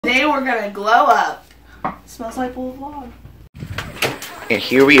Today we're gonna glow up. Smells like we'll vlog. And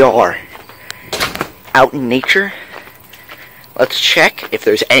here we are, out in nature. Let's check if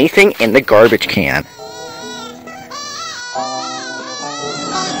there's anything in the garbage can.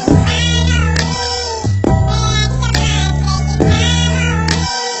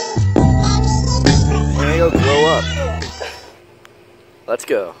 There you go, glow up. Let's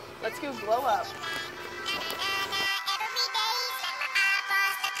go. Let's go glow up.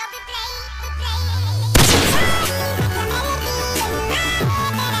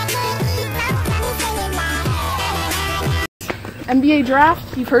 NBA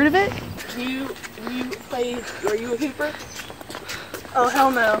draft, you've heard of it? You play, are you a hooper? Oh hell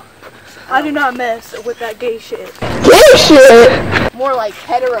no. I do not mess with that gay shit. Gay shit? More like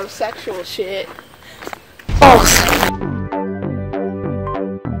heterosexual shit. Oh.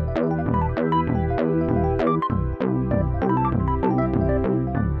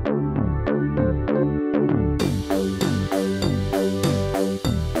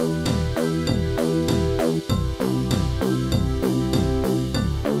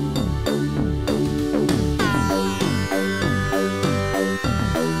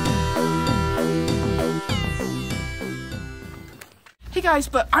 Hey guys,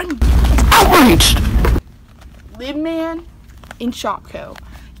 but I'm Outraged! Libman in Shopco.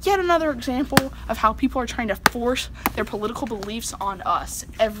 Yet another example of how people are trying to force their political beliefs on us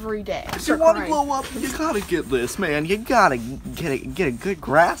every day. If you want to glow up, you gotta get this, man. You gotta get a good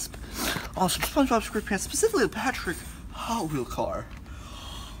grasp on some SpongeBob SquarePants, specifically the Patrick Hot Wheel car.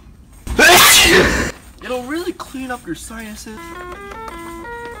 It'll really clean up your sinuses.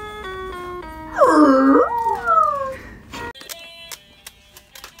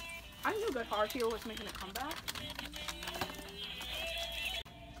 I knew that Harfield was making a comeback.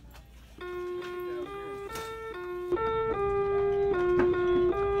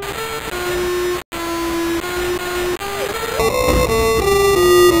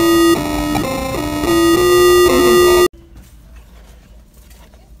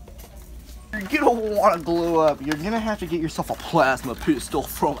 You're gonna want to glow up. You're gonna have to get yourself a plasma pistol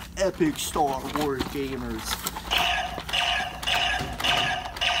from Epic Star Wars Gamers.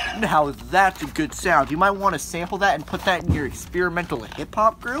 Now that's a good sound. You might want to sample that and put that in your experimental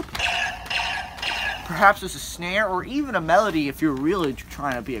hip-hop group. Perhaps as a snare or even a melody if you're really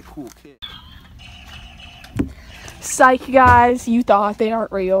trying to be a cool kid. Psych, guys, you thought they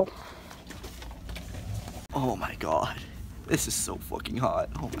aren't real. Oh my god. This is so fucking hot.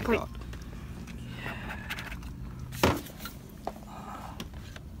 Oh my god.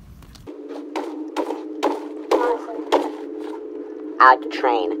 I like to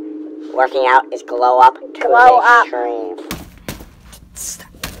train. Working out is glow up to Glow the up. extreme.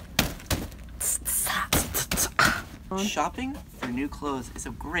 Shopping for new clothes is a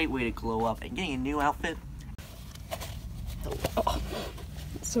great way to glow up, and getting a new outfit. Oh,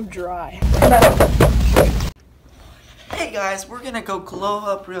 it's so dry. Hey guys, we're gonna go glow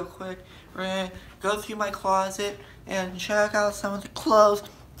up real quick. We're gonna go through my closet and check out some of the clothes.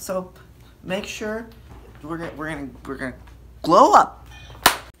 So make sure we're gonna glow up.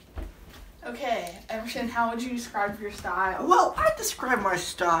 Okay, Emerson, how would you describe your style? Well, I describe my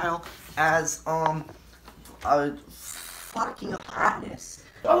style as a fucking hotness.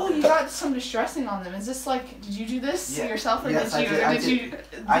 Oh, you got some distressing on them. Is this like, did you do this yourself, or yes, did you?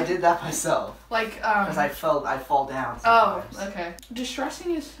 I did that myself. Like, Because I fall down oh, sometimes. okay.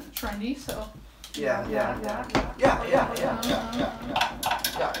 Distressing is trendy, so.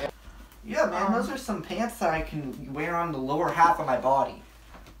 Yeah, man, those are some pants that I can wear on the lower half of my body.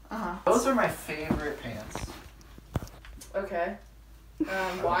 Those are my favorite pants. Okay.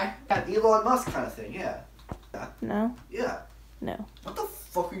 Why? Yeah, Elon Musk kind of thing, yeah. No. Yeah. No. What the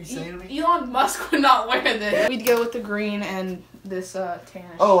fuck are you saying to me? Elon Musk would not wear this. We'd go with the green and this tannish.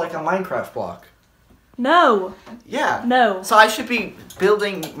 Oh, like a Minecraft block. No. Yeah. No. So I should be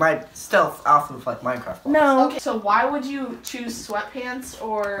building my stuff off of like Minecraft blocks. No. Okay, so why would you choose sweatpants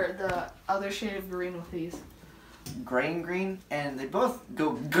or the other shade of green with these? Gray and green, and they both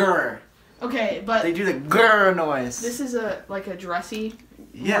go grr. Okay, but They do the grr noise. this is like a dressy,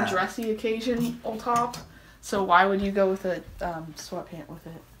 yeah. more dressy occasion on top. So why would you go with a sweatpant with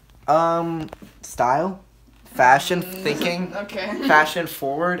it? Style, fashion, thinking, Okay. fashion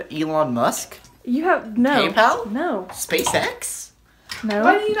forward. Elon Musk, You have no. PayPal, No. SpaceX. No.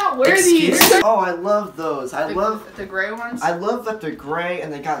 Why do you not wear Excuse these? me? Oh, I love those. I love the gray ones. that they're gray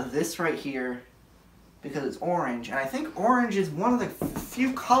and they got this right here because it's orange. And I think orange is one of the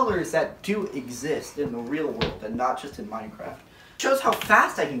few colors that do exist in the real world and not just in Minecraft. Shows how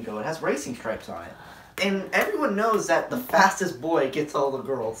fast I can go. It has racing stripes on it. And everyone knows that the fastest boy gets all the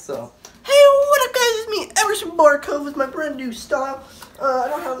girls, so. Hey, what up guys, it's me, Emerson Barcove with my brand new style. I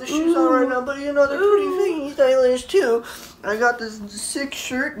don't have the shoes on right now, but you know, they're pretty freaking stylish too. I got this sick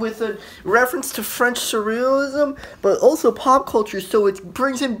shirt with a reference to French surrealism, but also pop culture, so it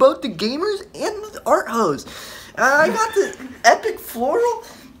brings in both the gamers and the art hoes. I got the epic floral,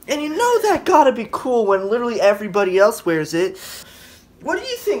 and you know that gotta be cool when literally everybody else wears it. What do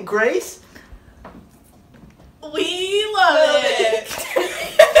you think, Grace? We love it.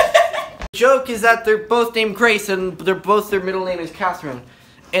 The joke is that they're both named Grace and their middle name is Catherine,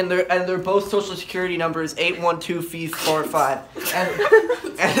 and their both social security number is 812-445,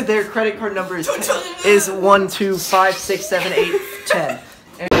 and their credit card number is 125678810.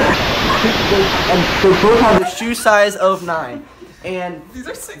 And they both have the shoe size of 9, and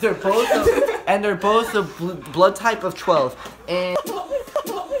they're both the blood type of 12, and.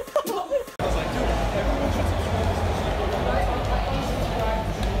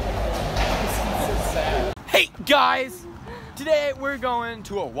 Hey guys! Today we're going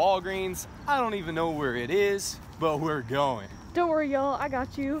to a Walgreens. I don't even know where it is, but we're going. Don't worry, y'all. I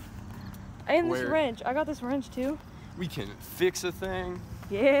got you. And this Where? wrench. I got this wrench too. We can fix a thing.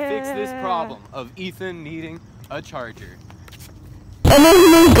 Yeah. Fix this problem of Ethan needing a charger.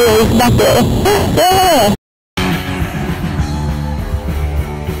 Emerson and Grace back there.